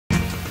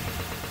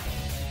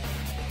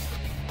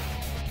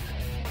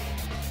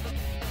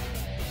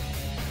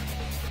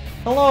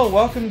Hello,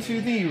 welcome to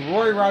the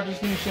Rory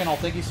Rogers News Channel.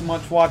 Thank you so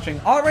much for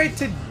watching. Alright,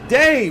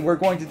 today we're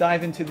going to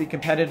dive into the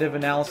competitive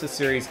analysis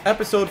series,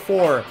 episode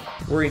 4,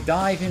 where we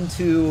dive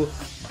into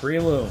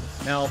Breloom.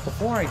 Now,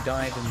 before I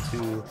dive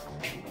into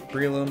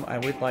Breloom, I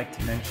would like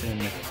to mention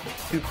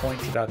 2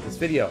 points about this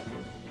video.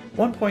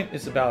 One point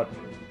is about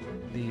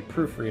the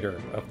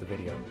proofreader of the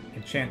video,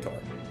 Enchantor,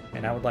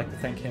 and I would like to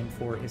thank him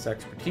for his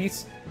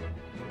expertise.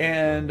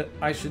 And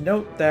I should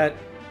note that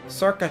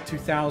circa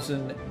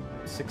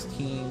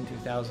 2016,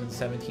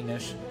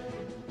 2017-ish,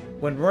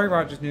 when Rory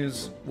Rogers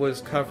News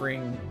was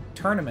covering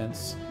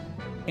tournaments,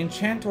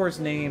 Enchantor's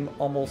name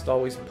almost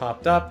always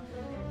popped up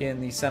in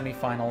the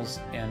semifinals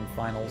and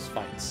finals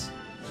fights,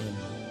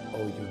 in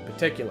OU in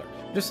particular.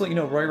 Just to let you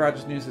know, Rory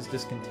Rogers News has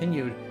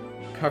discontinued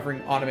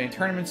covering automated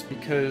tournaments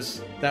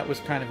because that was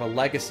kind of a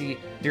legacy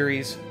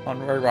series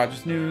on Rory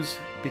Rogers News,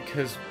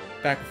 because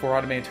back before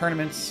automated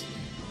tournaments,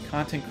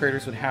 content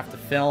creators would have to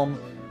film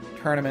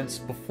tournaments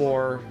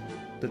before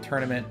the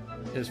tournament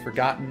is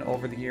forgotten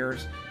over the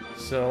years.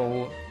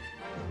 So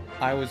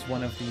I was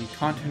one of the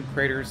content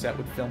creators that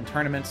would film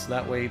tournaments, so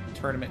that way the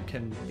tournament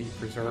can be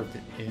preserved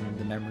in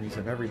the memories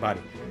of everybody.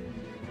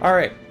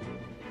 Alright,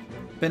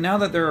 but now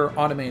that there are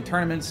automated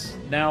tournaments,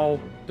 now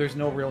there's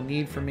no real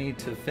need for me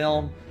to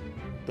film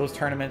those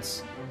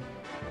tournaments,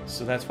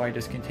 so that's why I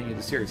discontinued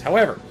the series.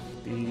 However,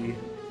 the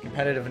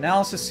competitive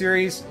analysis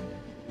series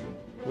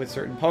with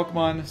certain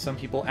Pokemon, some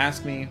people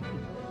ask me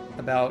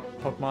about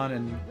Pokemon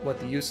and what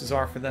the uses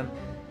are for them,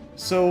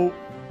 so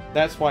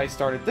that's why I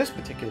started this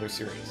particular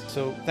series.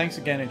 So thanks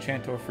again,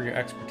 Enchantor, for your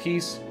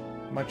expertise.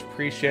 Much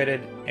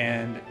appreciated,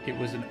 and it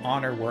was an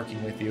honor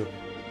working with you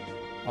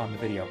on the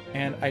video.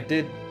 And I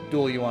did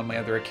duel you on my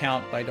other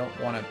account, but I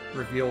don't want to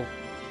reveal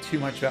too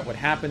much about what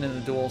happened in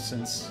the duel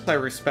since I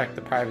respect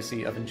the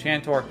privacy of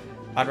Enchantor.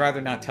 I'd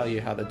rather not tell you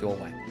how the duel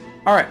went.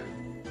 Alright,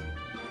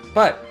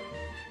 but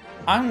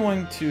I'm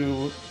going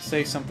to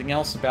say something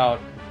else about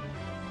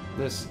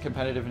this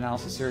competitive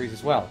analysis series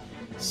as well.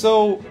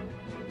 So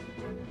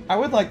I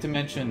would like to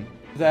mention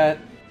that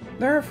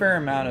there are a fair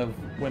amount of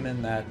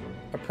women that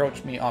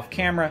approach me off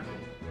camera,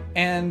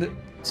 and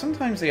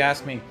sometimes they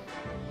ask me,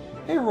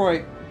 "Hey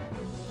Roy,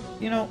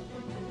 you know,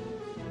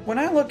 when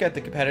I look at the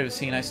competitive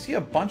scene, I see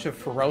a bunch of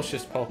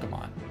ferocious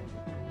Pokemon,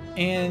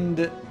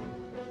 and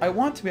I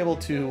want to be able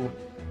to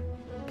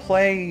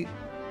play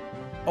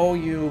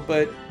OU,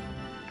 but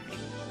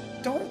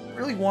I don't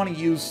really want to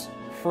use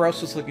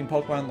ferocious looking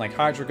Pokemon like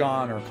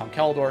Hydreigon or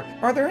Conkeldurr.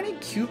 Are there any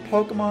cute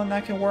Pokemon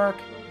that can work?"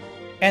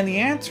 And the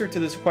answer to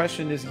this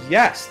question is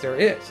yes, there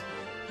is.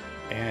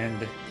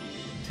 And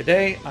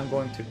today I'm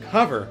going to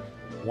cover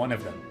one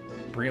of them,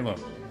 Breloom.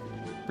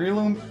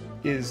 Breloom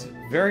is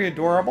very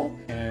adorable,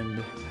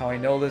 and how I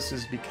know this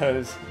is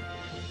because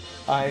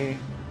I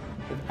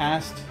have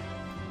asked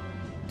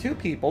 2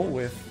 people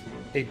with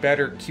a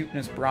better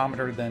cuteness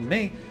barometer than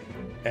me,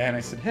 and I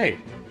said, "Hey,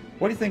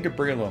 what do you think of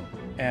Breloom?"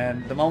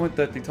 And the moment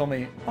that they told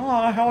me,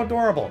 "Aw, how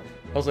adorable,"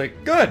 I was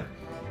like, good!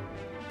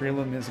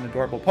 Breloom is an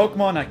adorable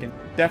Pokemon I can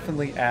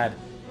definitely add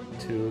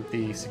to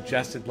the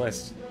suggested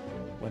list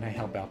when I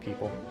help out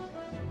people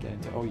get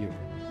into OU.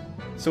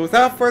 So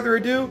without further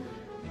ado,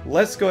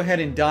 let's go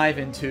ahead and dive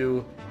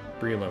into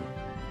Breloom.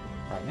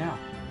 Right now,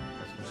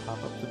 let's just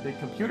pop up the big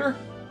computer.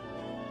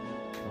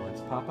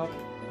 Let's pop up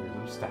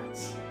Breloom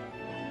stats.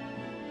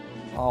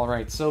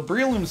 Alright, so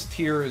Breloom's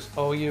tier is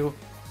OU,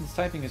 his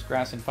typing is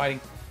Grass and Fighting,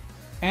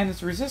 and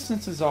its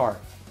resistances are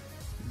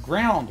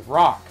Ground,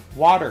 Rock,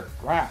 Water,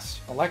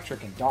 Grass,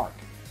 Electric, and Dark.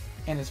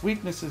 And his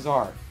weaknesses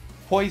are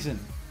Poison,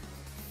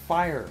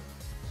 Fire,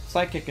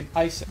 Psychic, and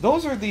Ice.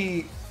 Those are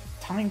the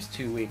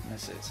 ×2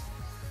 weaknesses.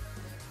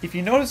 If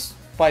you notice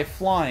by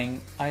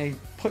flying, I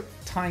put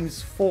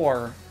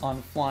 ×4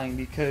 on flying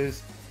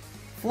because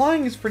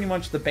flying is pretty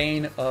much the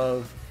bane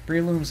of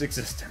Breloom's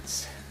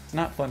existence. It's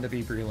not fun to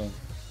be Breloom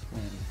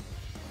when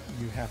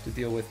you have to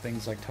deal with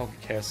things like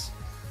Togekiss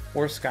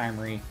or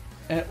Skymarie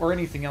or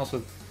anything else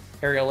with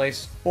Aerial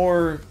Ace,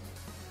 or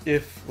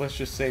if, let's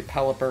just say,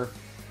 Pelipper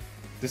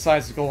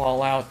decides to go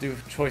all out, do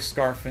Choice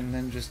Scarf, and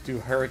then just do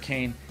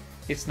Hurricane.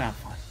 It's not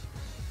fun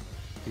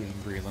being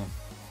Breloom.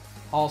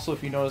 Also,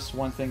 if you notice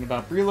one thing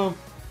about Breloom,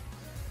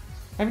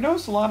 I've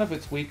noticed a lot of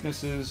its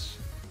weaknesses.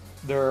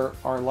 There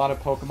are a lot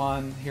of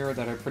Pokemon here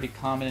that are pretty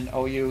common in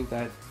OU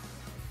that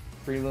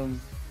Breloom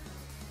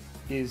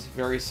is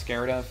very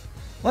scared of.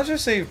 Let's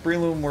just say if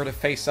Breloom were to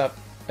face up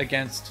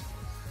against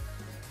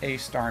a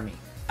Starmie,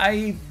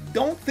 I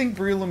don't think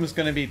Breloom is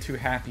going to be too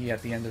happy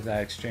at the end of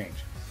that exchange,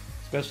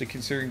 especially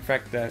considering the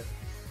fact that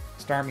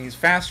Starmie is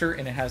faster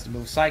and it has the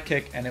move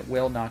Psychic, and it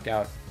will knock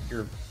out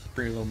your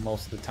Breloom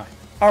most of the time.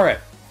 Alright,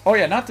 oh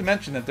yeah, not to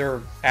mention that there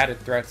are added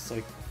threats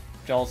like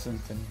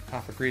Jellicent and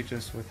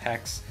Cofagrigus with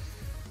Hex.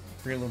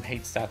 Breloom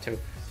hates that too,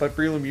 but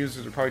Breloom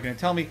users are probably going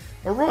to tell me,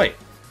 "Oh Roy,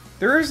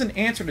 there is an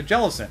answer to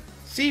Jellicent,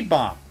 Seed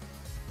Bomb."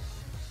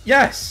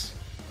 Yes!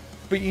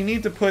 But you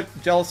need to put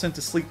Jellicent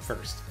to sleep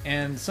first,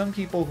 and some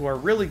people who are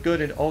really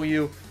good at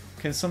OU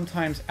can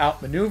sometimes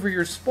outmaneuver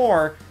your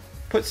Spore,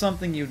 put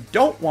something you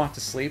don't want to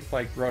sleep,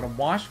 like Rotom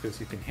Wash, because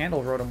you can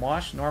handle Rotom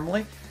Wash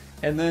normally,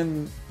 and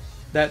then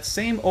that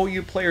same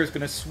OU player is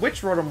going to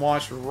switch Rotom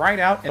Wash right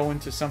out and go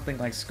into something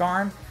like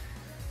Skarm,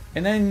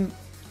 and then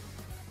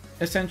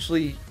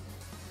essentially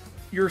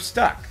you're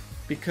stuck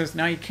because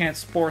now you can't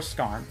Spore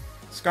Skarm.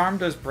 Skarm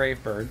does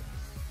Brave Bird,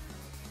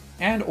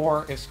 and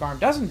or if Skarm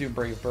doesn't do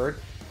Brave Bird,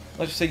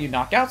 let's just say you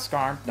knock out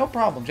Skarm, no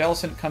problem.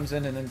 Jellicent comes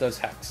in and then does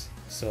Hex.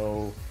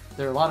 So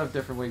there are a lot of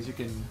different ways you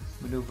can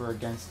maneuver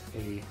against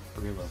a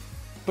Breloom.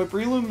 But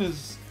Breloom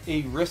is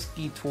a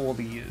risky tool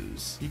to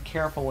use. Be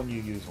careful when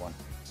you use one.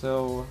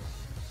 So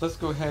let's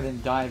go ahead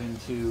and dive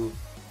into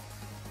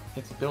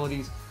its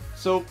abilities.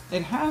 So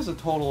it has a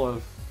total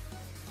of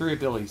 3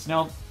 abilities.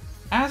 Now,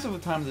 as of the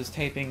time of this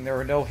taping, there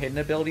are no hidden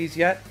abilities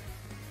yet.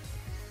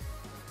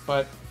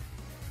 But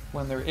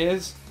when there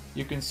is,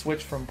 you can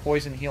switch from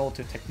Poison Heal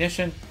to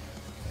Technician.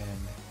 And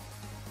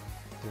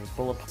there's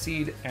Bullet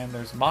Seed and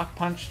there's Mach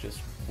Punch, just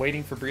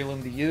waiting for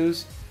Breloom to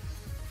use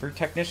for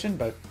Technician.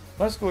 But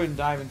let's go ahead and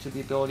dive into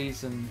the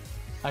abilities, and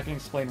I can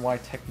explain why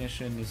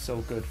Technician is so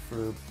good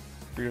for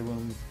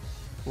Breloom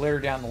later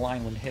down the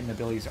line when hidden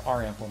abilities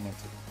are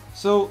implemented.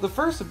 So the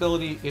first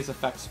ability is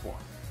Effect Spore.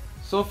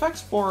 So Effect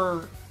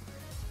Spore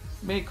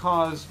may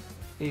cause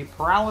a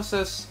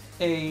paralysis,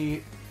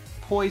 a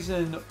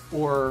poison,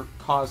 or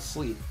cause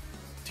sleep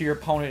to your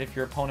opponent if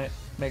your opponent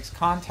makes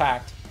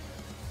contact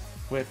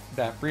with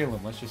that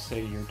Breloom. Let's just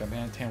say your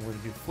Darmanitan were to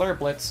do Flare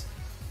Blitz,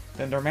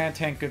 then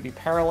Darmanitan could be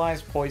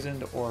paralyzed,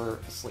 poisoned, or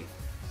asleep.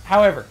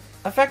 However,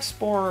 Effect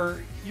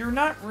Spore, you're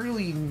not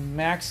really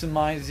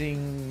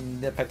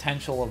maximizing the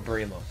potential of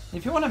Breloom.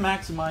 If you want to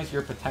maximize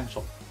your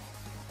potential,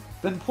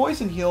 then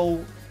Poison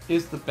Heal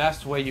is the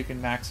best way you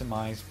can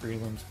maximize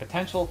Breloom's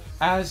potential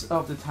as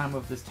of the time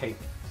of this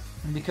taping.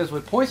 Because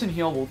what Poison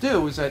Heal will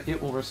do is that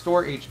it will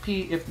restore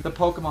HP if the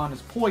Pokemon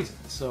is poisoned.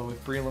 So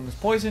if Breloom is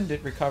poisoned,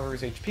 it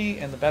recovers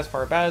HP, and the best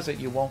part about it is that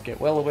you won't get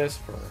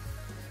Will-O-Wisp or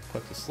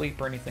put to sleep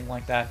or anything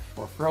like that,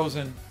 or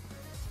frozen.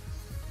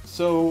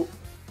 So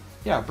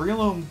yeah,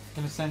 Breloom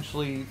can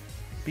essentially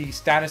be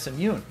status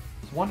immune.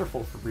 It's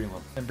wonderful for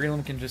Breloom. And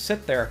Breloom can just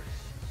sit there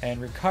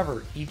and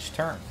recover each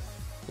turn.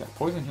 Yeah,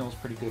 Poison Heal is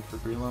pretty good for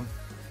Breloom.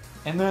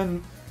 And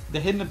then the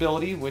hidden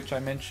ability, which I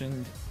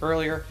mentioned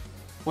earlier,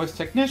 was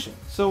Technician.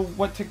 So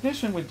what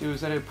Technician would do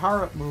is that it would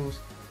power up moves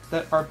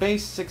that are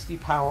base 60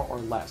 power or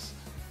less.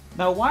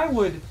 Now why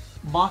would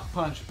Mach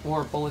Punch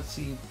or Bullet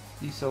Seed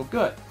be so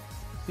good?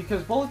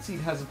 Because Bullet Seed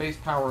has a base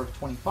power of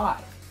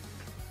 25.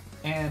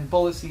 And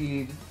Bullet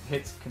Seed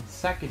hits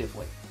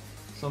consecutively.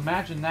 So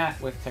imagine that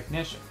with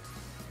Technician.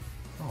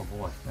 Oh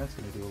boy, that's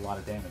going to do a lot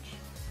of damage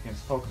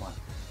against Pokemon.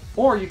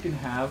 Or you can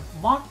have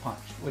Mach Punch,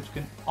 which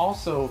can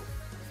also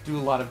do a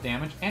lot of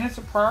damage, and it's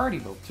a priority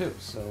move too,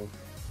 so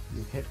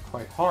you hit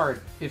quite hard.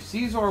 If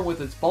Scizor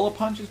with its Bullet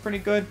Punch is pretty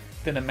good,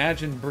 then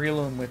imagine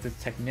Breloom with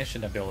its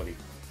Technician ability.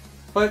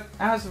 But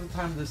as of the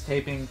time of this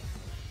taping,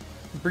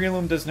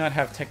 Breloom does not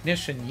have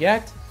Technician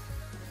yet,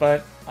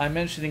 but I'm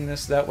mentioning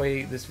this that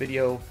way this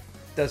video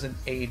doesn't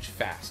age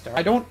fast.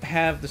 I don't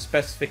have the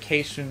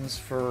specifications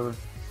for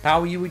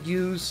how you would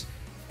use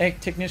a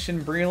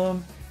Technician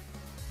Breloom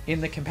in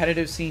the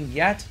competitive scene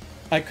yet.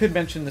 I could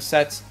mention the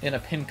sets in a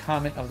pinned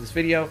comment of this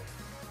video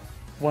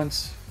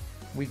once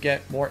we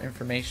get more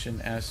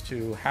information as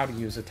to how to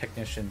use a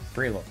Technician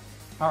Breloom.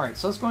 Alright,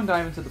 so let's go and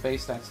dive into the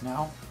base stats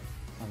now.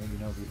 Now that you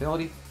know the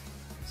ability.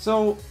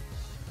 So,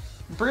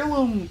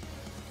 Breloom,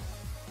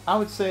 I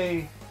would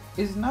say,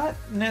 is not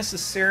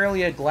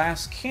necessarily a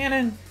glass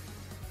cannon,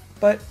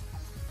 but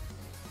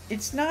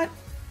it's not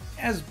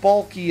as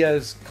bulky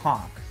as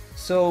Conk.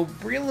 So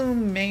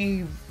Breloom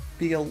may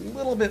be a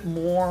little bit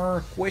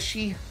more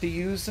squishy to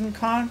use than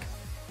Conk,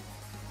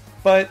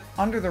 but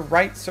under the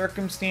right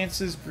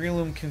circumstances,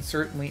 Breloom can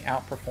certainly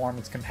outperform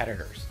its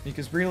competitors.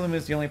 Because Breloom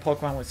is the only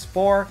Pokemon with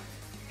Spore,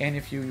 and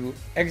if you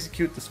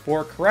execute the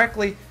Spore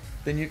correctly,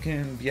 then you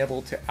can be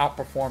able to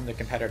outperform the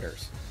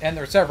competitors. And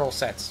there are several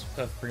sets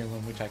of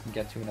Breloom, which I can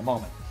get to in a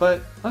moment.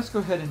 But let's go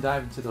ahead and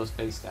dive into those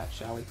base stats,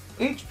 shall we?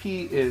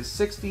 HP is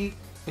 60,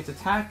 its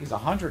attack is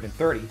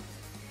 130,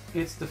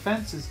 its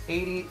defense is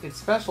 80, its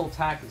special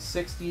attack is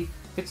 60,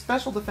 its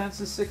special defense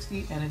is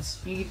 60, and its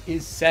speed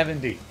is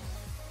 70.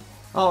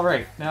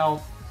 Alright,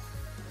 now,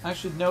 I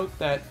should note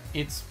that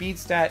its speed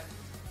stat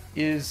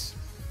is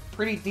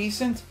pretty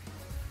decent,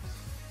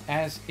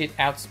 as it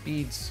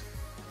outspeeds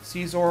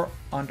Scizor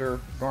under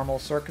normal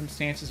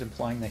circumstances,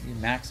 implying that you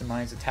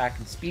maximize attack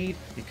and speed,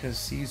 because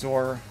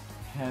Scizor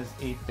has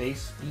a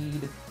base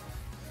speed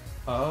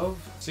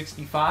of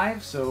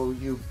 65, so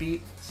you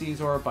beat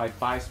Scizor by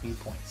 5 speed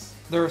points.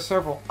 There are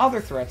several other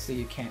threats that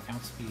you can't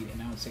outspeed,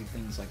 and I would say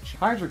things like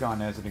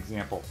Hydreigon as an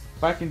example.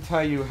 If I can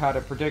tell you how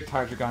to predict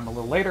Hydreigon a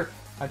little later,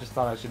 I just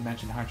thought I should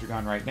mention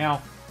Hydreigon right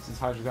now. Since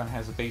Hydreigon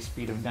has a base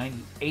speed of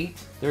 98,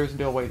 there's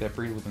no way that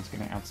Breloom is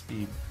going to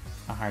outspeed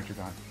a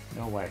Hydreigon.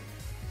 No way.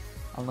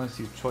 Unless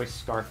you choice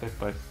Scarf it,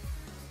 but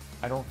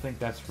I don't think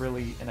that's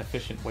really an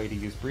efficient way to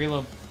use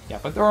Breloom. Yeah,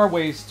 but there are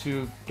ways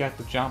to get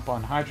the jump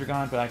on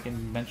Hydreigon, but I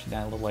can mention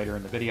that a little later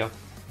in the video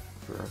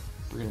for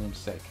Breloom's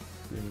sake.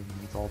 Breloom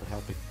needs all the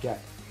help it can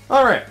get.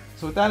 Alright,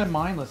 so with that in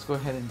mind, let's go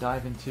ahead and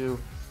dive into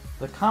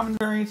the common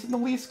variants and the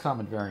least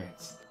common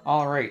variants.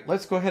 Alright,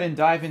 let's go ahead and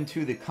dive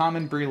into the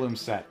common Breloom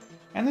set.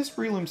 And this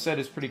Breloom set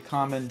is pretty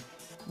common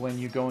when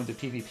you go into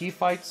PvP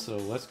fights, so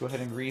let's go ahead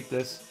and read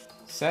this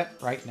set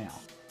right now.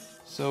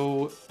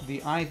 So the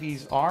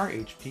IVs are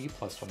HP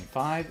plus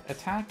 25,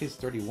 attack is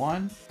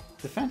 31,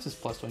 defense is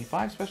plus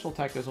 25, special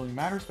attack doesn't really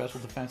matter, special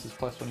defense is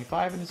plus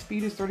 25, and the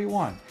speed is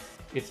 31.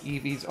 Its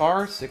EVs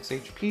are 6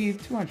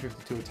 HP,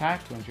 252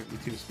 attack,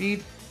 252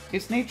 speed.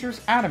 Its nature's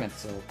adamant,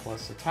 so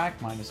plus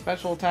attack minus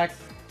special attack.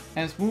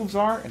 And its moves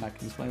are, and I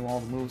can explain what all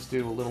the moves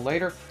do a little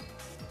later,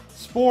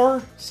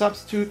 Spore,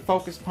 Substitute,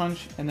 Focus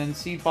Punch, and then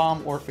Seed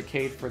Bomb or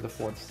Facade for the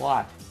 4th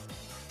slot.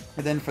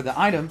 And then for the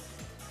item,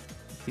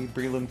 the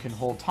Breloom can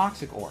hold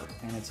Toxic Orb,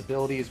 and its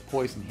ability is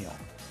Poison Heal.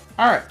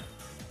 Alright,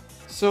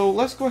 so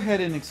let's go ahead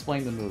and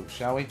explain the moves,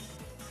 shall we?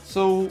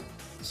 So,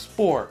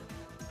 Spore.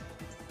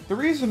 The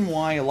reason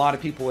why a lot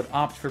of people would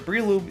opt for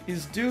Breloom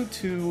is due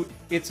to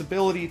its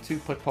ability to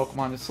put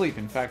Pokemon to sleep.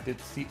 In fact,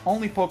 it's the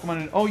only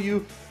Pokemon in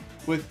OU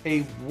with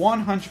a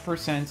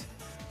 100%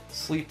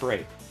 sleep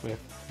rate with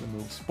the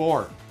move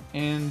Spore.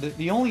 And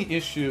the only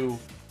issue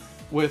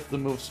with the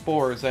move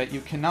Spore is that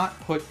you cannot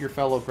put your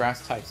fellow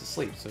grass types to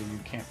sleep. So you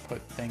can't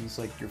put things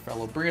like your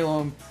fellow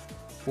Breloom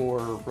or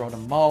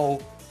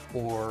Rotom-Mow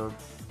or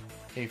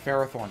a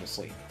Ferrothorn to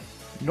sleep.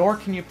 Nor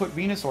can you put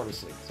Venusaur to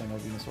sleep, because I know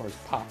Venusaur is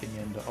popping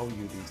into OU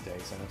these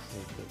days, and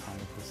that's the time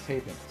of this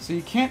taping. So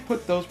you can't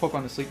put those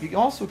Pokemon to sleep. You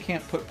also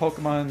can't put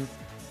Pokemon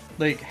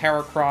like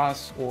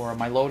Heracross or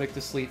Milotic to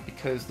sleep,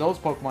 because those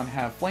Pokemon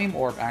have Flame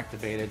Orb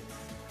activated,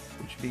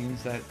 which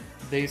means that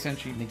they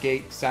essentially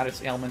negate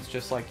status ailments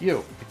just like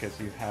you, because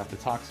you have the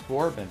Toxic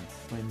Orb, and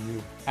when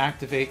you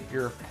activate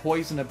your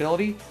Poison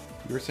ability,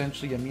 you're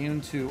essentially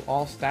immune to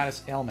all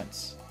status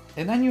ailments.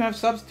 And then you have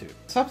Substitute.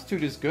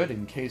 Substitute is good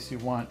in case you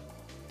want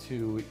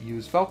to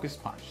use Focus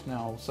Punch.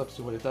 Now,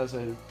 Substitute, what it does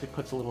is it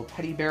puts a little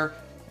teddy bear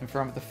in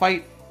front of the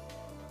fight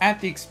at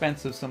the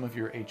expense of some of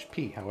your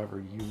HP.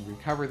 However, you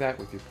recover that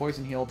with your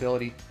Poison Heal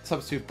ability.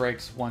 Substitute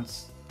breaks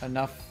once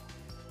enough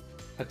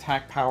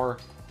attack power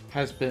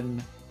has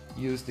been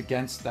used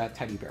against that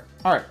teddy bear.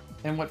 Alright,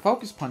 and what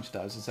Focus Punch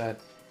does is that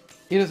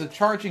it is a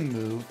charging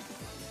move,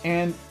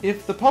 and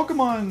if the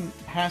Pokemon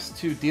has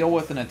to deal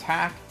with an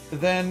attack,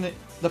 then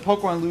the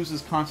Pokemon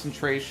loses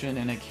concentration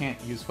and it can't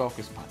use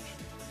Focus Punch.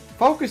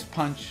 Focus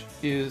Punch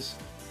is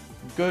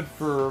good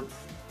for,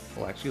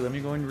 well, actually, let me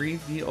go and read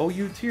the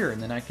OU tier,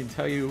 and then I can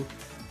tell you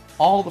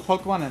all the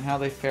Pokemon and how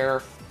they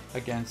fare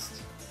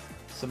against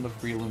some of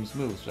Breloom's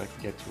moves, which I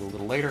can get to a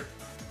little later.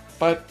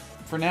 But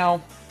for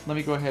now, let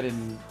me go ahead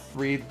and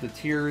read the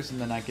tiers, and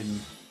then I can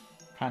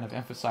kind of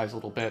emphasize a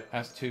little bit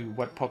as to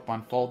what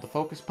Pokemon fold to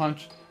Focus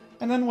Punch,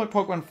 and then what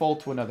Pokemon fold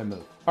to another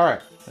move.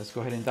 Alright, let's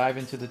go ahead and dive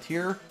into the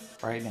tier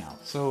right now.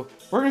 So,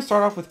 we're going to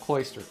start off with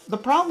Cloyster. The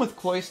problem with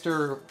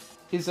Cloyster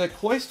is that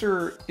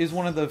Cloyster is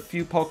one of the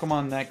few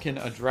Pokemon that can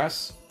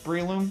address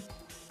Breloom,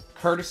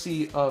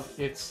 courtesy of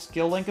its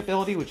Skill Link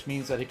ability, which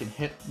means that it can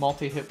hit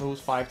multi-hit moves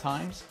 5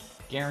 times,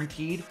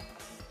 guaranteed.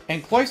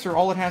 And Cloyster,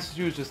 all it has to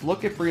do is just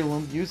look at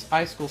Breloom, use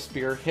Icicle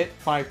Spear, hit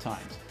 5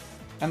 times.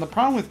 And the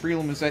problem with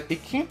Breloom is that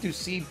it can't do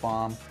Seed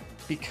Bomb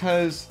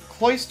because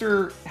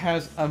Cloyster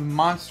has a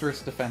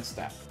monstrous defense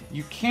stat.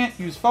 You can't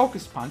use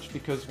Focus Punch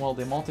because, well,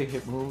 the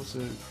multi-hit moves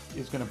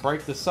is going to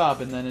break the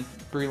sub, and then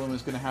Breloom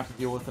is going to have to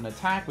deal with an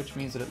attack, which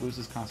means that it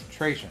loses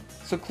concentration.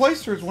 So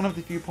Cloyster is one of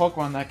the few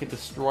Pokemon that can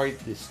destroy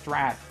the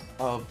strat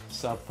of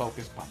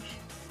sub-Focus Punch.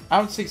 I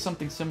would say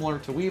something similar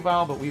to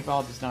Weavile, but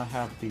Weavile does not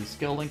have the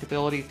Skill Link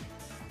ability.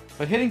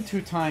 But hitting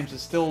 2 times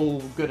is still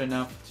good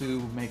enough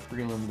to make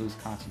Breloom lose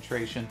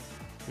concentration,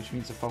 which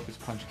means the Focus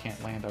Punch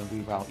can't land on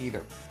Weavile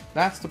either.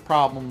 That's the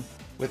problem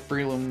with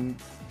Breloom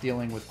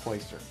dealing with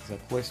Cloyster, is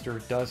that Cloyster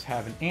does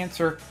have an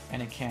answer,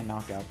 and it can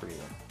knock out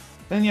Breloom.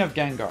 Then you have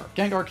Gengar.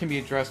 Gengar can be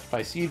addressed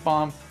by Seed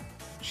Bomb.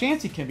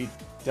 Chansey can be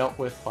dealt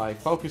with by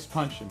Focus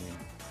Punch. I mean,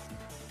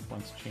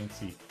 once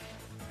Chansey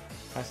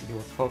has to deal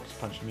with Focus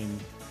Punch, I mean,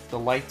 the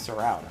lights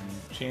are out. I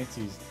mean,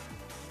 Chansey's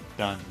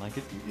done. Like,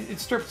 it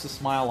strips the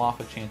smile off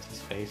of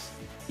Chansey's face.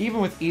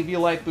 Even with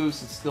Eviolite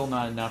boost, it's still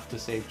not enough to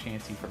save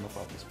Chansey from a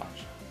Focus Punch.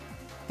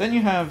 Then you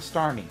have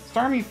Starmie.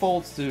 Starmie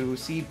folds to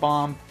Seed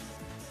Bomb.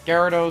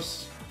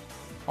 Gyarados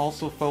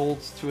also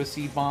folds to a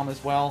Seed Bomb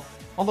as well.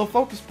 Although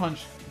Focus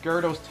Punch,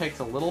 Gyarados takes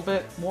a little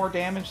bit more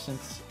damage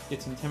since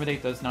its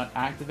Intimidate does not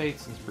activate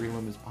since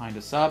Breloom is behind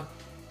a sub.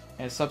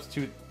 And a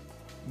Substitute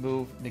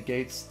move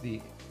negates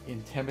the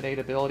Intimidate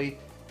ability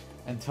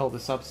until the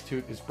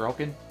Substitute is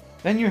broken.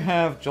 Then you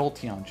have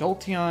Jolteon.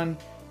 Jolteon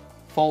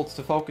folds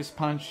to Focus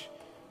Punch.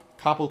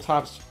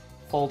 Kabutops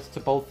folds to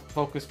both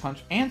Focus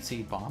Punch and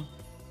Seed Bomb.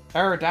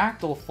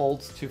 Aerodactyl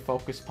folds to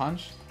Focus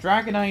Punch.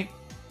 Dragonite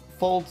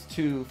folds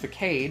to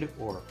Facade,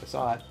 or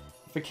Facade.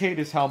 Facade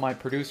is how my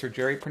producer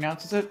Jerry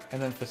pronounces it, and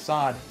then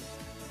Facade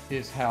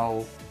is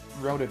how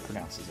Roded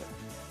pronounces it.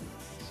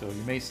 So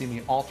you may see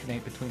me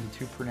alternate between the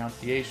 2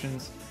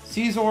 pronunciations.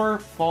 Caesar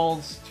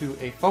falls to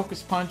a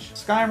Focus Punch.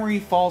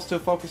 Skymory falls to a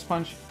Focus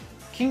Punch.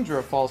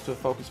 Kingdra falls to a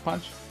Focus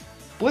Punch.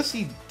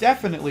 Blissey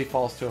definitely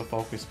falls to a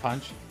Focus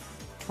Punch.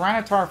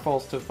 Tyranitar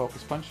falls to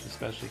Focus Punch,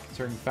 especially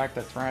considering the fact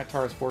that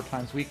Tyranitar is 4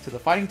 times weak to the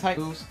fighting type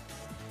moves.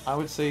 I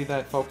would say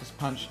that Focus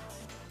Punch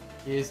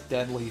is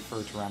deadly for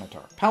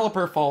Tyranitar.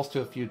 Pelipper falls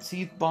to a few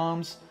Seed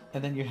Bombs,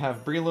 and then you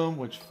have Breloom,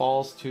 which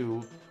falls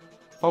to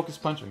Focus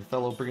Punch. Your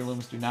fellow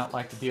Brelooms do not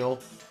like to deal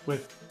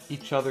with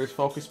each other's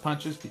Focus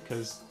Punches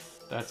because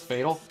that's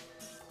fatal.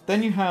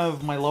 Then you have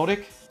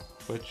Milotic,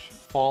 which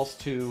falls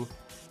to,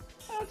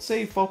 I would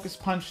say Focus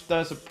Punch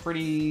does a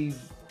pretty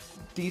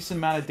decent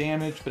amount of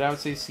damage, but I would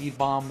say Seed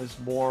Bomb is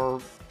more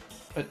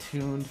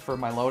attuned for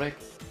Milotic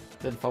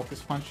than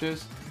Focus Punch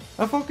is.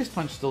 A Focus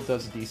Punch still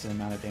does a decent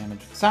amount of damage.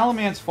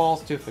 Salamence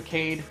falls to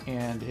Facade,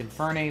 and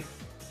Infernape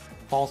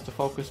falls to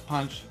Focus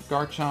Punch.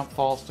 Garchomp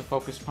falls to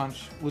Focus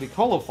Punch.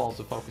 Ludicolo falls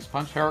to Focus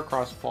Punch.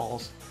 Heracross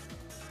falls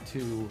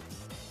to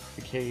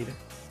Facade.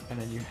 And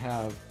then you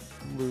have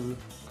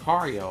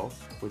Lucario,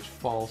 which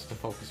falls to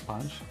Focus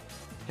Punch.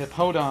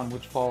 Hippowdon,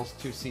 which falls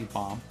to Seed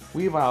Bomb.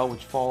 Weavile,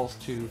 which falls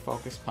to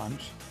Focus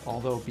Punch.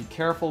 Although be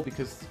careful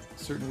because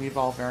certain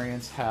Weavile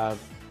variants have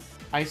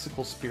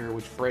Icicle Spear,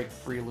 which break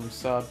Breloom's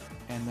sub,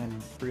 and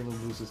then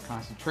Breloom loses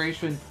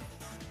concentration,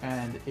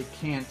 and it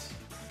can't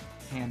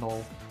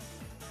handle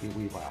the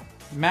Weavile.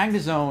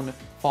 Magnezone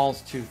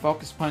falls to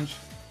Focus Punch.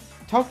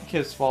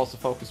 Togekiss falls to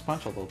Focus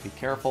Punch, although be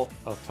careful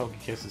of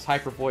Togekiss's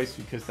Hyper Voice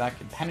because that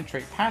can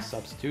penetrate past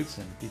substitutes,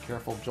 and be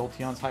careful of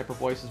Jolteon's Hyper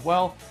Voice as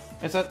well,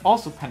 as that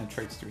also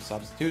penetrates through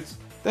substitutes.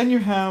 Then you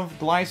have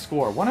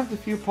Gliscor, one of the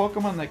few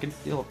Pokemon that can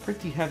deal a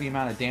pretty heavy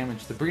amount of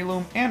damage to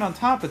Breloom, and on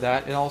top of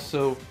that, it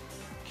also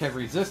can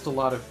resist a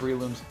lot of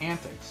Breloom's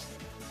antics.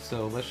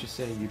 So let's just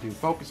say you do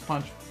Focus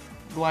Punch,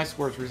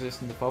 Gliscor is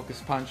resistant to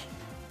Focus Punch,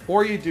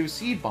 or you do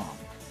Seed Bomb.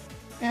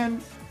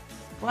 And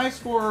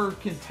Gliscor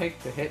can take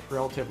the hit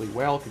relatively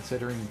well,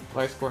 considering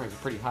Gliscor has a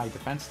pretty high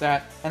defense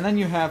stat. And then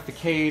you have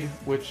Facade,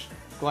 which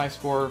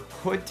Gliscor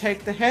could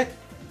take the hit,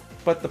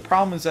 but the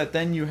problem is that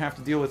then you have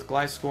to deal with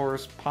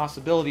Gliscor's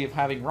possibility of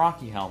having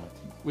Rocky Helmet,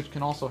 which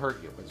can also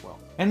hurt you as well.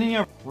 And then you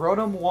have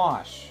Rotom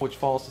Wash, which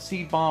falls to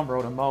Seed Bomb,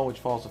 Rotom-O, which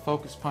falls to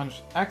Focus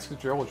Punch,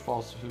 Excadrill, which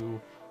falls to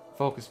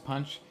Focus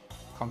Punch,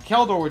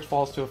 Conkeldurr, which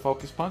falls to a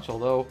Focus Punch,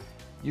 although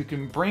you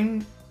can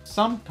bring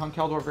some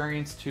Conkeldurr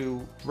variants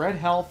to red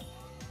health,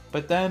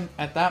 but then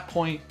at that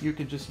point you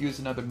can just use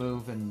another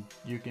move and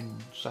you can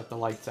shut the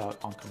lights out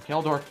on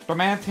Conkeldurr.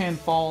 Darmanitan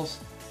falls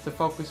to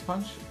Focus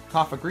Punch.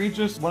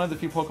 Cofagrigus, one of the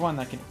few Pokemon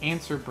that can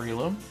answer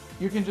Breloom.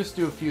 You can just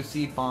do a few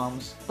Seed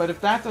Bombs, but if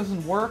that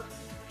doesn't work,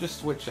 just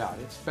switch out.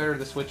 It's better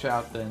to switch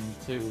out than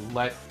to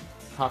let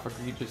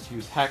Cofagrigus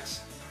use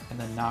Hex and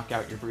then knock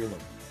out your Breloom.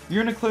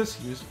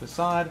 Uniclus, use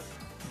Facade.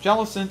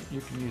 Jellicent,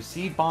 you can use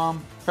Seed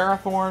Bomb.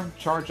 Ferrothorn,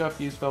 charge up,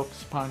 use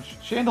Focus Punch.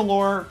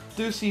 Chandelure,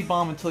 do Seed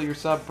Bomb until your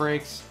sub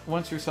breaks.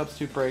 Once your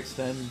substitute breaks,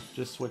 then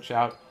just switch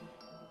out.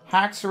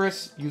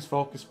 Haxorus, use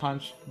Focus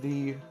Punch.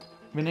 The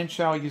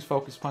Mininchao, use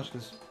Focus Punch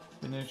because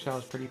Mininchao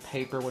is pretty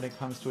paper when it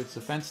comes to its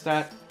defense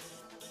stat,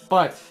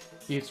 but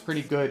it's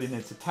pretty good in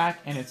its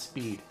attack and its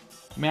speed.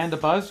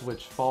 Mandibuzz,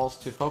 which falls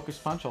to Focus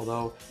Punch,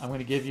 although I'm going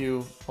to give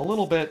you a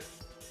little bit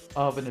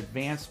of an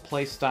advanced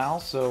play style,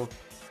 so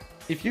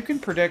if you can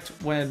predict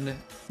when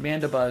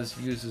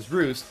Mandibuzz uses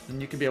Roost, then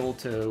you can be able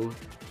to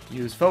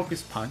use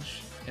Focus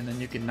Punch, and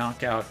then you can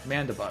knock out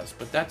Mandibuzz.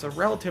 But that's a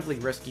relatively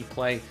risky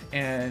play,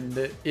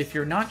 and if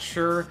you're not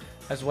sure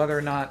as whether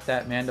or not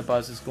that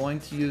Mandibuzz is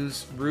going to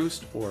use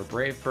Roost or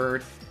Brave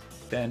Bird,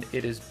 then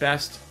it is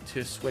best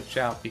to switch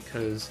out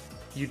because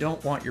you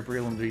don't want your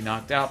Breloom to be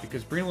knocked out,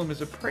 because Breloom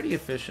is a pretty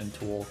efficient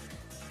tool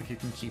if you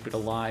can keep it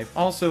alive.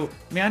 Also,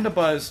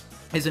 Mandibuzz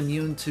is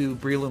immune to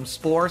Breloom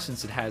Spore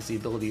since it has the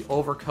ability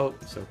Overcoat,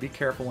 so be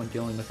careful when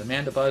dealing with the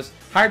Mandibuzz.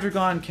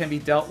 Hydreigon can be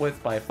dealt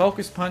with by a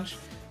Focus Punch,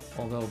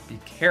 although be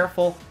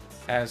careful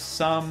as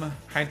some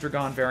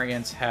Hydreigon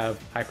variants have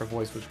Hyper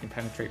Voice, which can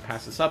penetrate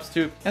past the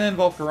substitute. And then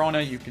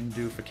Volcarona, you can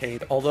do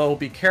Facade, although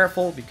be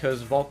careful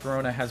because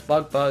Volcarona has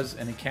Bug Buzz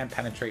and it can't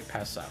penetrate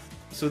past sub.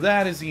 So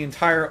that is the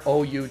entire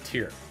OU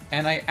tier.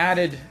 And I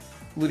added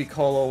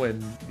Ludicolo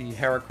and the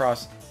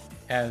Heracross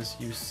as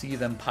you see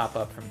them pop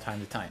up from time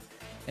to time.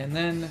 And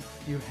then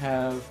you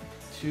have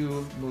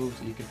two moves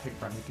that you can pick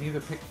from. You can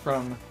either pick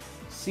from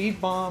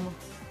Seed Bomb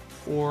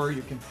or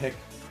you can pick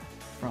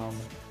from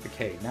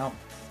Facade. Now,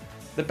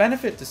 the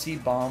benefit to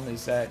Seed Bomb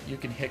is that you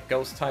can hit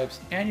ghost types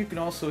and you can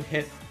also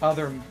hit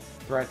other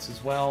threats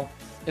as well.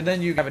 And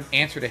then you have an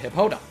answer to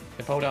Hippowdon.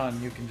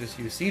 Hippowdon, you can just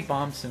use Seed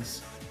Bomb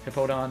since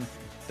Hippowdon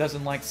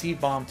doesn't like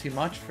Seed Bomb too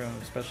much,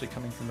 especially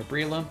coming from a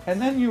Breloom.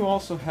 And then you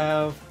also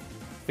have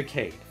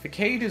Facade.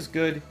 Facade is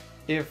good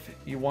if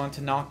you want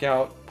to knock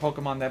out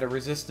Pokemon that are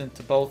resistant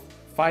to both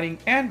fighting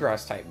and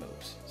grass type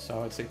moves.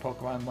 So I'd say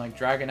Pokemon like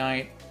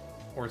Dragonite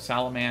or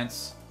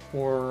Salamence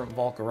or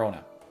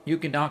Volcarona. You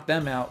can knock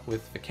them out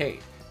with Facade.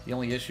 The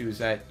only issue is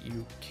that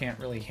you can't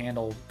really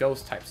handle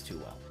ghost types too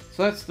well.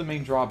 So that's the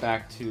main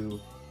drawback to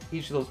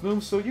each of those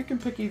moves. So you can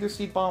pick either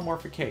Seed Bomb or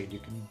Facade. You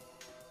can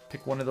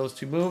pick one of those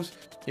two moves.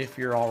 If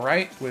you're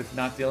alright with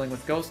not dealing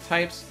with ghost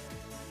types,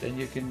 then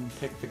you can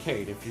pick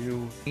Facade. If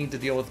you need to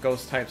deal with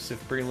ghost types,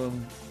 if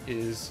Breloom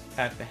is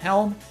at the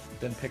helm,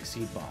 then pick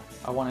Seed Bomb.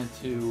 I wanted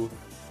to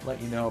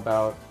let you know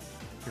about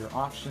your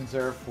options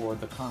there for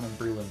the common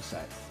Breloom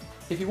set.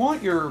 If you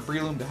want your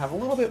Breloom to have a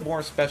little bit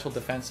more special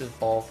defensive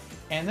bulk,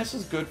 and this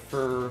is good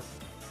for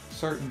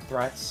certain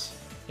threats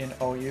in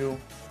OU,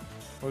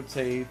 I would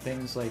say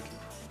things like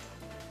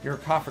your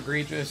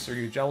Cophagregis or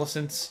your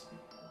Jellicents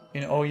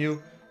in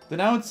OU, then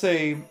I would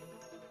say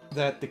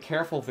that the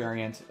Careful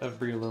variant of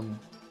Breloom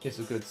is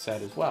a good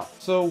set as well.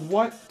 So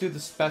what do the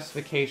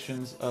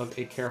specifications of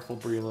a Careful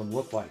Breloom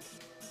look like?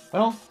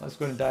 Well, let's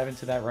go and dive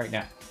into that right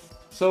now.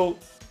 So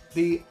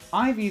the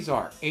IVs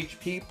are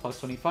HP plus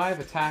 25,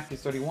 attack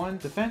is 31,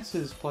 defense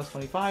is plus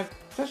 25,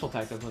 special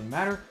attack doesn't really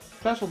matter,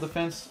 special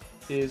defense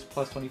is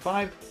plus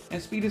 25,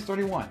 and speed is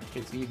 31.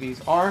 Its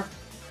EVs are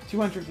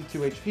 252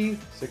 HP,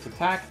 6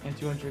 attack, and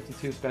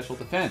 252 special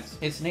defense.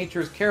 Its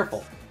nature is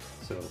Careful,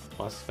 so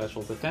plus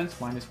special defense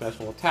minus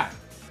special attack.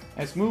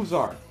 Its moves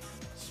are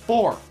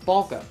Spore,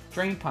 Bulk Up,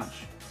 Drain Punch,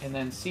 and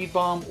then Seed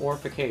Bomb or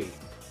Facade.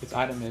 Its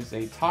item is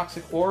a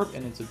Toxic Orb,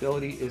 and its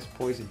ability is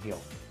Poison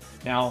Heal.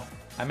 Now,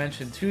 I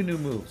mentioned two new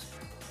moves,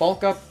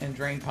 Bulk Up and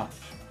Drain Punch.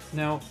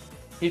 Now,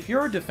 if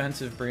you're a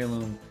defensive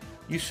Breloom,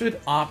 you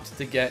should opt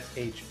to get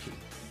HP.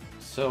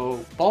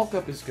 So Bulk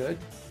Up is good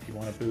if you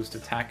want to boost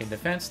attack and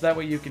defense. That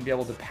way you can be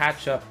able to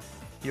patch up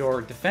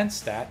your defense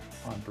stat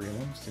on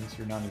Breloom, since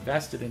you're not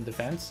invested in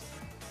defense.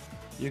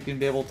 You can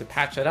be able to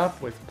patch it up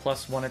with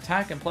 +1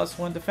 attack and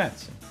 +1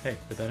 defense. And hey,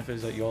 the benefit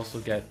is that you also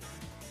get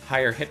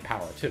higher hit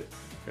power too,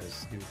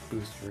 because you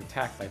boost your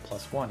attack by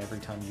 +1 every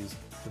time you use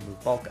the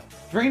move Bulk Up.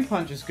 Drain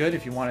Punch is good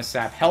if you want to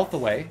sap health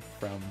away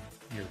from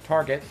your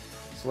target.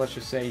 So let's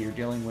just say you're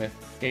dealing with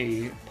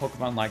a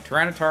Pokemon like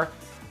Tyranitar,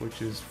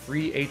 which is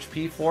free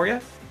HP for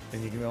you.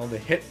 Then you can be able to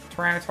hit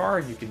Tyranitar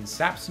and you can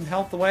sap some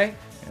health away,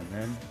 and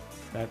then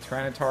that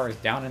Tyranitar is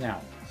down and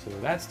out. So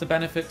that's the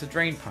benefit to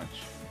Drain Punch.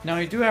 Now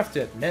I do have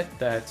to admit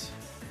that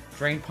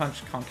Drain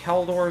Punch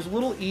Conkeldurr is a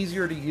little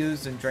easier to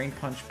use than Drain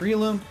Punch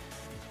Breloom,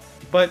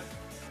 but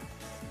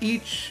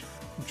each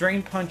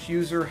Drain Punch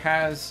user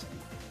has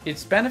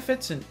its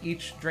benefits and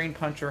each Drain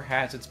Puncher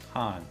has its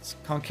cons.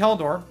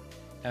 Conkeldurr,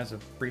 as a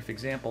brief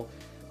example,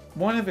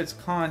 one of its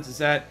cons is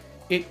that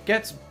it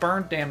gets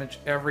burn damage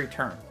every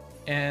turn,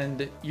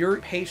 and your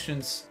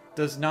patience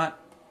does not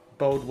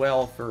bode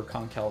well for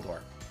Conkeldurr.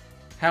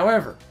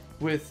 However,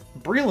 with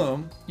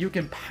Breloom, you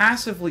can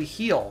passively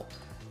heal.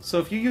 So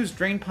if you use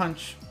Drain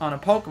Punch on a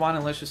Pokemon,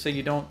 and let's just say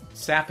you don't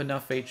sap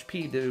enough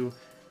HP to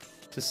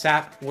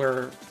sap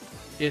where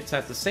it's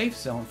at the safe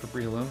zone for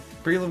Breloom,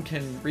 Breloom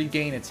can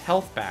regain its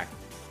health back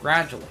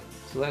gradually.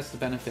 So that's the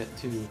benefit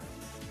to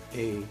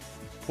a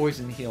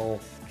Poison Heal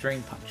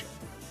Drain Puncher.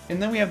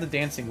 And then we have the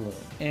Dancing Loom.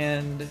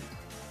 And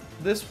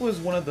this was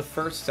one of the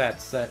first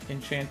sets that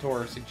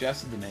Enchantor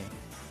suggested to me.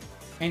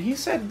 And he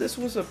said this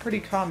was a pretty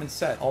common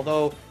set,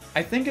 although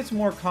I think it's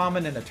more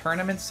common in a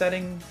tournament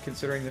setting,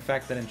 considering the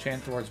fact that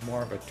Enchantor is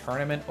more of a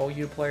tournament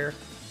OU player.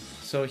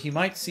 So he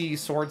might see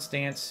Swords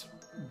Dance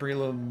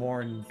Breloom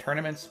more in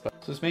tournaments, but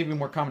so this may be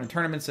more common in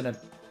tournaments than an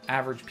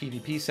average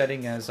PvP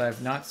setting, as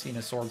I've not seen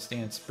a Swords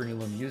Dance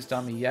Breloom used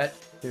on me yet.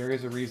 There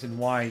is a reason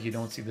why you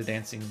don't see the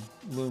Dancing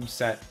Loom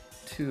set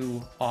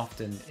too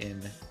often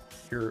in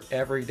your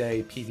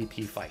everyday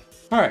PvP fight.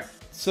 Alright,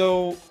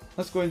 so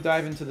let's go and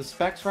dive into the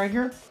specs right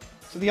here.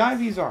 So the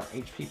IVs are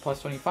HP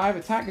plus 25,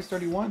 attack is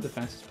 31,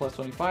 defense is plus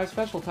 25,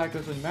 special attack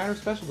doesn't really matter,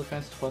 special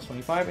defense is plus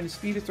 25, and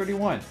speed is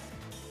 31.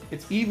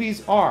 Its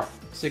EVs are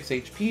 6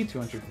 HP,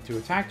 252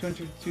 attack,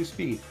 252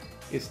 speed.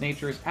 Its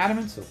nature is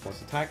adamant, so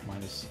plus attack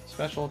minus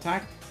special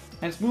attack.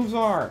 And its moves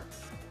are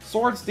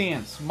Swords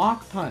Dance,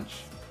 Mach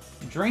Punch,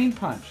 Drain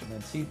Punch, and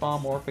then Seed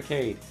Bomb or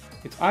Facade.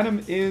 Its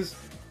item is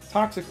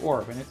Toxic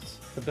Orb, and its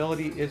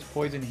ability is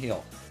Poison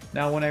Heal.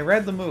 Now when I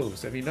read the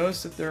moves, have you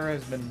noticed that there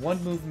has been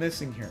one move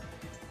missing here?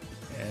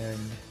 And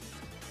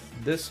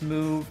this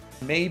move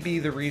may be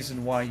the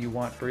reason why you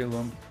want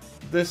Breloom.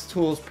 This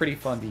tool is pretty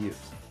fun to use.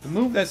 The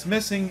move that's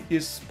missing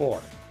is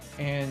Spore.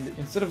 And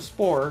instead of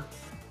Spore,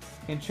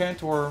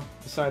 Enchantor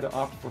decided to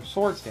opt for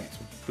Swords Dance,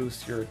 which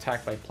boosts your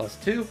attack by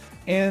 +2.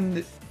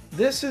 And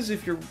this is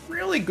if you're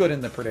really good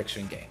in the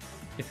prediction game.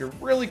 If you're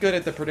really good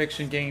at the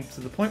prediction game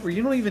to the point where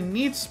you don't even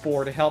need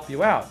Spore to help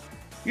you out,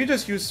 you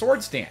just use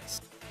Swords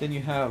Dance. Then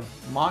you have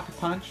Mach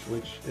Punch,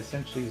 which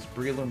essentially is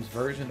Breloom's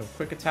version of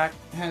Quick Attack.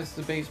 It has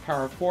the base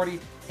power of 40,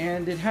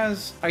 and it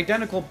has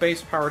identical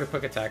base power to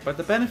Quick Attack, but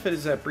the benefit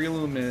is that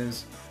Breloom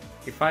is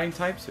a fighting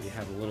type, so you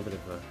have a little bit of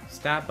a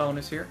stat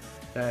bonus here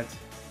that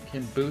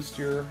can boost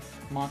your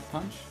Mach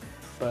Punch.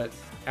 But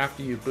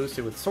after you boost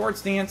it with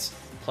Swords Dance,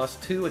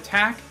 +2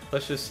 attack,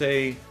 let's just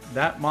say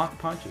that Mach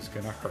Punch is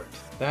going to hurt.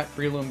 That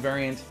Breloom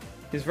variant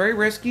is very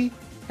risky,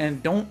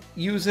 and don't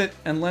use it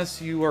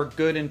unless you are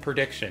good in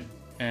prediction.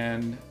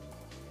 And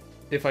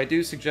if I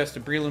do suggest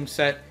a Breloom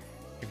set,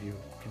 if you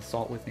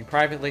consult with me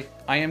privately,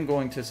 I am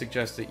going to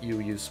suggest that you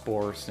use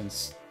Spore,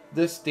 since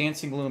this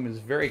Dancing Loom is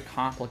very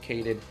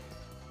complicated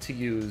to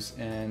use,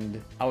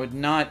 and I would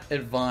not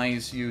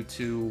advise you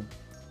to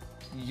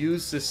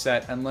use this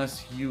set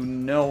unless you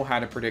know how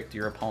to predict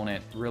your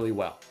opponent really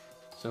well.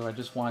 So I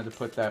just wanted to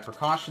put that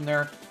precaution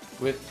there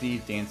with the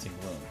Dancing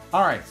Loom.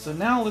 Alright, so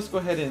now let's go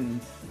ahead and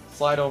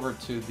slide over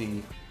to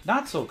the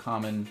not so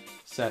common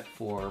set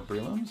for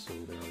Breloom. So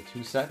there are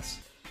two sets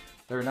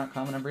that are not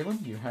common on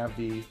Breloom. You have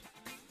the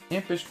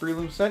Impish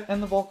Breloom set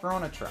and the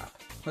Volcarona Trap.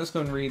 Let's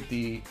go and read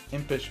the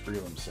Impish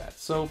Breloom set.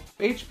 So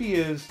HP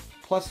is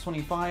plus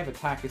 25,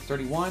 attack is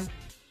 31.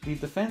 The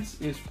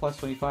defense is plus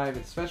 25,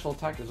 its special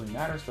attack doesn't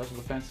matter, special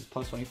defense is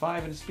plus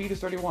 25, and its speed is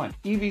 31.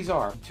 EVs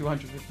are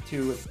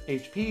 252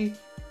 HP,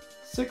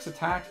 6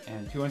 attack,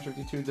 and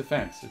 252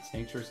 defense. Its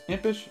nature is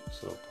Impish,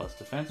 so plus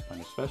defense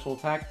minus special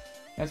attack.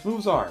 And its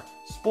moves are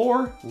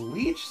Spore,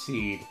 Leech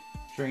Seed,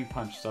 Drain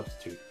Punch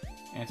Substitute.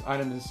 And its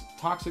item is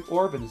Toxic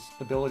Orb, and its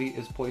ability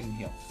is Poison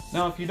Heal.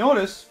 Now if you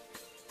notice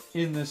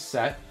in this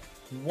set,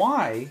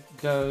 why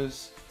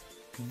does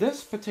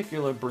this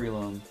particular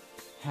Breloom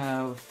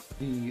have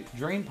the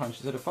Drain Punch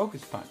instead of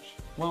Focus Punch?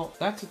 Well,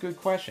 that's a good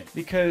question,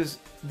 because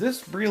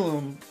this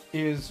Breloom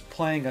is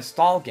playing a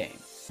stall game.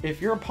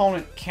 If your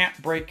opponent can't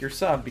break your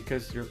sub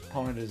because your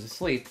opponent is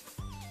asleep,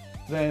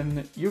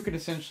 then you could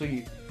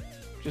essentially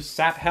just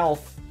sap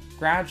health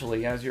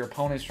gradually as your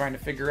opponent is trying to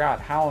figure out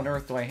how on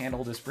earth do I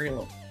handle this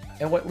Breloom.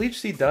 And what Leech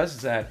Seed does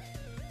is that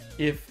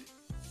if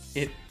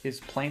it is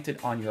planted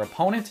on your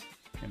opponent,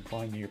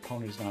 implying that your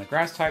opponent is not a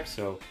grass type,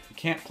 so you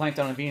can't plant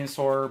on a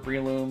Venusaur,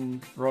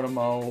 Breloom,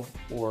 Rotom-O,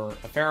 or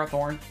a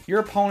Ferrothorn. Your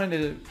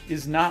opponent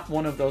is not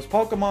one of those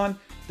Pokemon,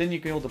 then you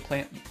can be able to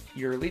plant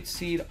your Leech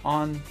Seed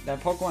on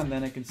that Pokemon, and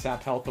then it can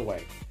sap health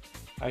away.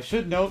 I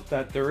should note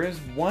that there is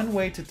one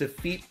way to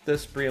defeat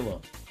this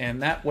Breloom,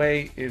 and that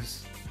way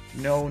is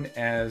known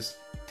as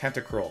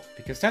Tentacruel,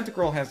 because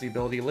Tentacruel has the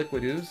ability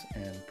Liquid Ooze,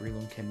 and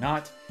Breloom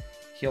cannot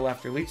heal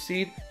after Leech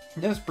Seed.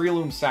 This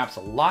Breloom saps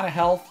a lot of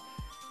health,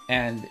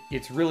 and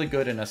it's really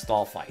good in a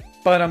stall fight.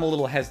 But I'm a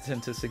little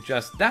hesitant to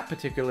suggest that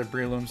particular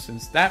Breloom,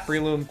 since that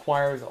Breloom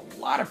requires a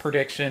lot of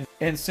prediction,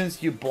 and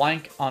since you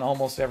blank on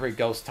almost every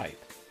ghost type.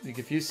 Like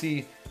if you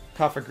see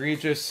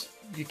Cofagrigus,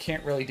 you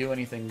can't really do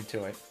anything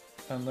to it,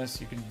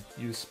 unless you can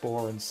use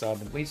Spore and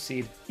Sub and Leech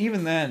Seed.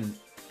 Even then,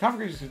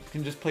 Cofagrigus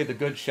can just play the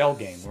good shell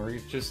game, where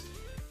it just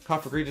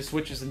Cofagrigus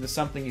switches into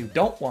something you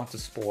don't want to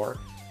Spore,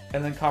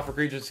 and then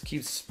Cofagrigus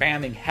keeps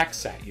spamming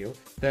Hex at you.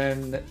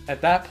 Then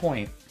at that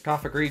point,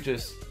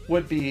 Cofagrigus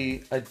would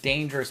be a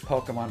dangerous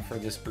Pokemon for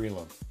this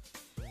Breloom.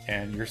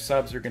 And your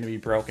subs are going to be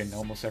broken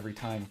almost every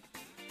time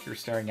you're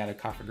staring at a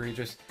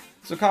Cofagrigus.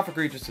 So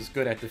Cofagrigus is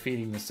good at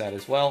defeating the set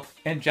as well.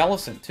 And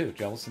Jellicent too.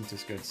 Jellicent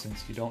is good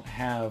since you don't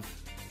have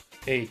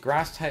a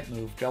grass type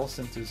move.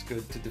 Jellicent is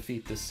good to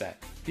defeat this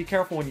set. Be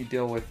careful when you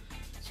deal with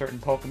certain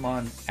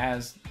Pokemon,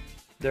 as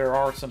there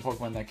are some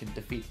Pokemon that can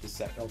defeat the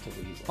set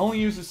relatively easily. Only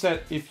use the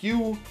set if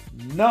you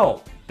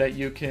know that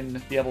you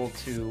can be able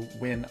to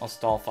win a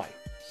stall fight.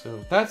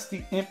 So that's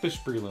the Impish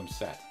Breloom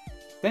set.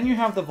 Then you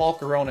have the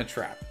Volcarona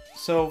Trap.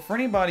 So for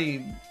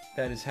anybody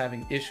that is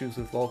having issues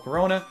with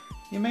Volcarona,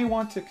 you may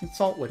want to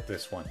consult with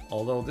this one,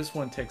 although this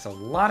one takes a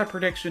lot of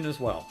prediction as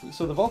well.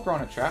 So the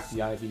Volcarona Trap, the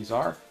IVs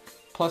are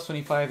plus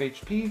 25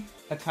 HP,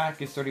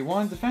 attack is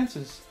 31, defense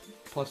is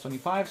plus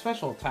 25,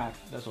 special attack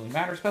doesn't really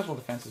matter, special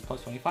defense is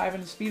plus 25,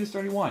 and the speed is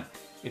 31.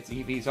 Its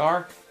EVs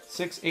are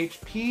 6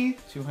 HP,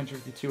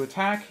 252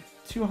 attack,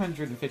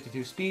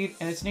 252 speed,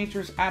 and its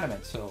nature is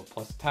adamant, so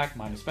plus attack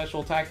minus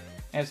special attack,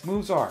 and its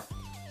moves are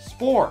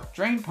Spore,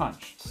 Drain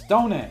Punch,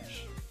 Stone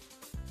Edge.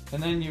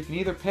 And then you can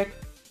either pick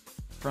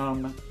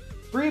from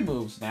 3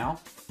 moves now,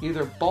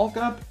 either Bulk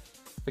Up,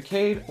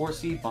 Facade, or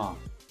Seed Bomb.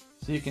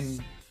 So you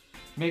can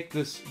make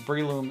this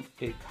Breloom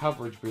a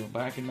coverage Breloom,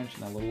 but I can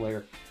mention that a little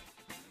later.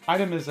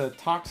 Item is a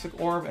Toxic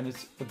Orb, and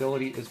its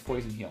ability is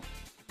Poison Heal.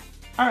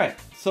 Alright,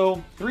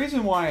 so the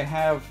reason why I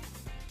have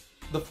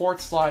the 4th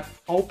slot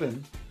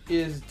open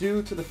is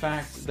due to the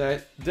fact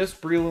that this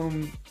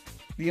Breloom,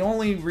 the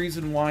only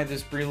reason why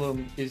this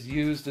Breloom is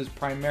used is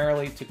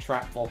primarily to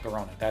trap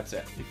Volcarona. That's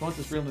it. If you want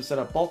this Breloom to set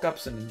up bulk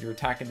ups in your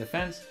attack and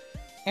defense,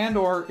 and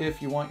or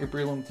if you want your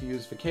Breloom to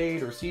use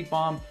Facade or Seed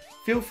Bomb,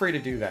 feel free to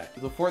do that.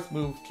 The 4th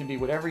move can be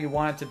whatever you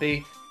want it to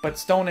be, but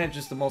Stone Edge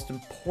is the most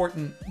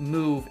important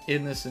move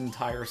in this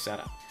entire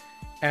setup,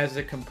 as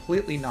it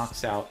completely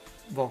knocks out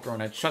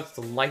Volcarona. It shuts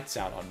the lights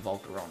out on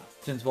Volcarona,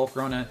 since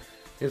Volcarona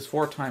is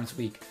 4 times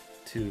weak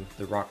to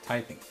the rock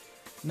typing.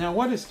 Now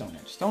what is Stone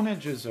Edge? Stone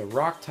Edge is a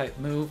rock type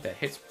move that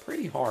hits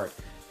pretty hard.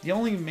 The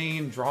only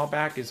main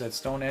drawback is that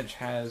Stone Edge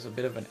has a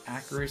bit of an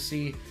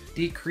accuracy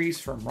decrease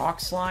from Rock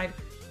Slide,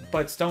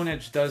 but Stone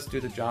Edge does do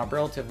the job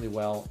relatively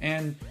well,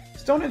 and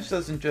Stone Edge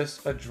doesn't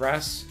just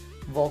address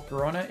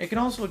Volcarona, it can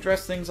also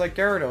address things like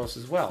Gyarados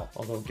as well.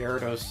 Although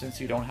Gyarados,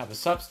 since you don't have a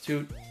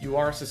substitute, you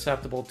are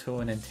susceptible to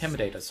an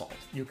Intimidate Assault.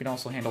 You can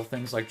also handle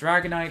things like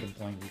Dragonite,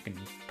 implying you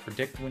can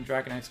predict when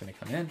Dragonite's going to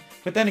come in.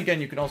 But then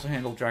again, you can also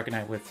handle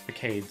Dragonite with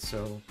Facade,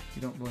 so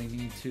you don't really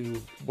need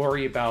to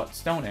worry about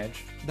Stone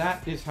Edge.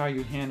 That is how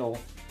you handle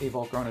a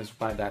Volcarona, is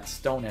by that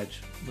Stone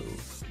Edge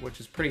move,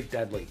 which is pretty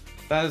deadly.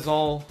 That is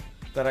all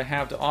that I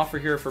have to offer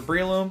here for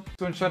Breloom. So I'm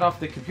going to shut off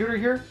the computer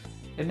here.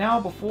 And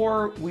now,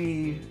 before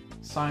we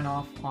sign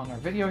off on our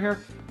video here.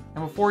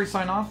 And before we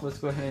sign off, let's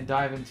go ahead and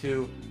dive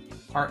into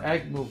our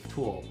egg move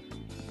tool,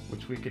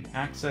 which we can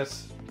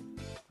access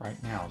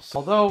right now. So,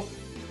 although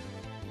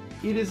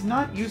it is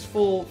not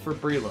useful for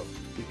Breloom,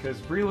 because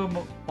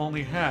Breloom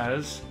only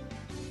has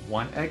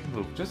one egg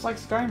move, just like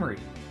Sky Marine.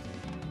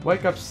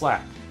 Wake Up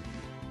Slap.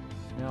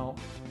 Now,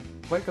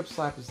 Wake Up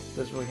Slap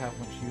doesn't really have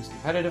much use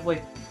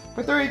competitively,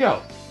 but there you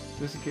go.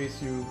 Just in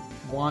case you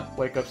want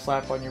Wake Up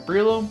Slap on your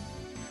Breloom,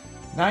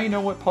 now you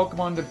know what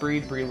Pokemon to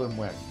breed Breloom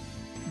with.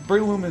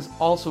 Breloom is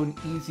also an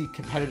easy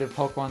competitive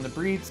Pokemon to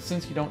breed,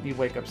 since you don't need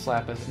Wake Up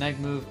Slap as an egg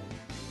move.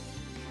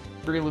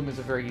 Breloom is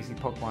a very easy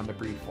Pokemon to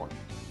breed for.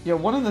 Yeah,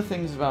 one of the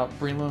things about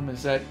Breloom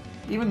is that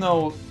even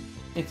though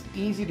it's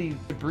easy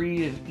to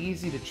breed and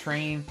easy to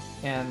train,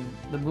 and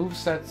the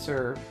movesets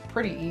are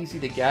pretty easy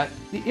to get,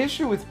 the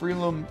issue with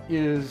Breloom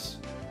is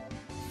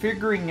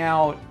figuring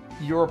out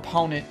your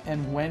opponent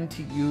and when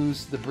to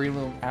use the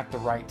Breloom at the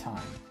right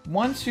time.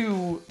 Once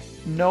you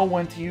know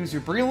when to use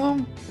your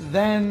Breloom,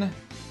 then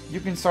you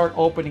can start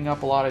opening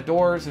up a lot of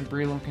doors, and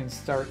Breloom can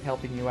start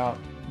helping you out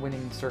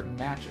winning certain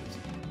matches.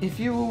 If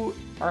you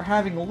are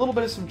having a little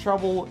bit of some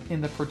trouble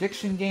in the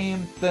prediction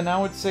game, then I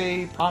would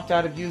say opt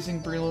out of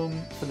using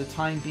Breloom for the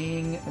time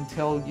being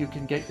until you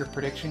can get your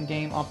prediction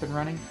game up and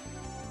running.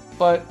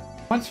 But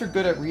once you're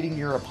good at reading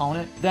your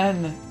opponent,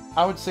 then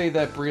I would say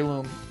that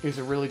Breloom is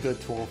a really good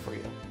tool for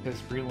you, because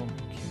Breloom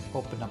can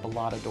open up a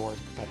lot of doors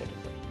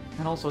competitively.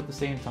 And also at the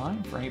same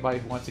time, for anybody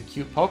who wants a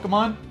cute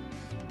Pokemon,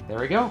 there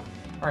we go.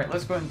 Alright,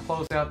 let's go ahead and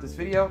close out this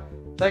video.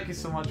 Thank you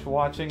so much for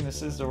watching.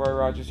 This is the Roy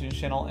Rogers News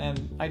Channel,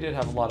 and I did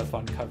have a lot of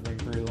fun covering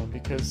Breloom,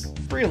 because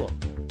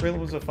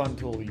Breloom is a fun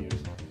tool to use.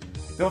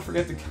 Don't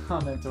forget to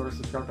comment or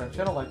subscribe to our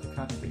channel, like the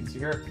content that you see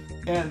here.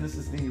 And this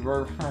is the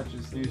Roy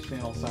Rogers News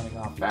Channel signing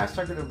off. Fast,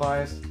 targeted,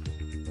 biased.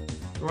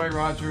 Roy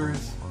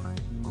Rogers.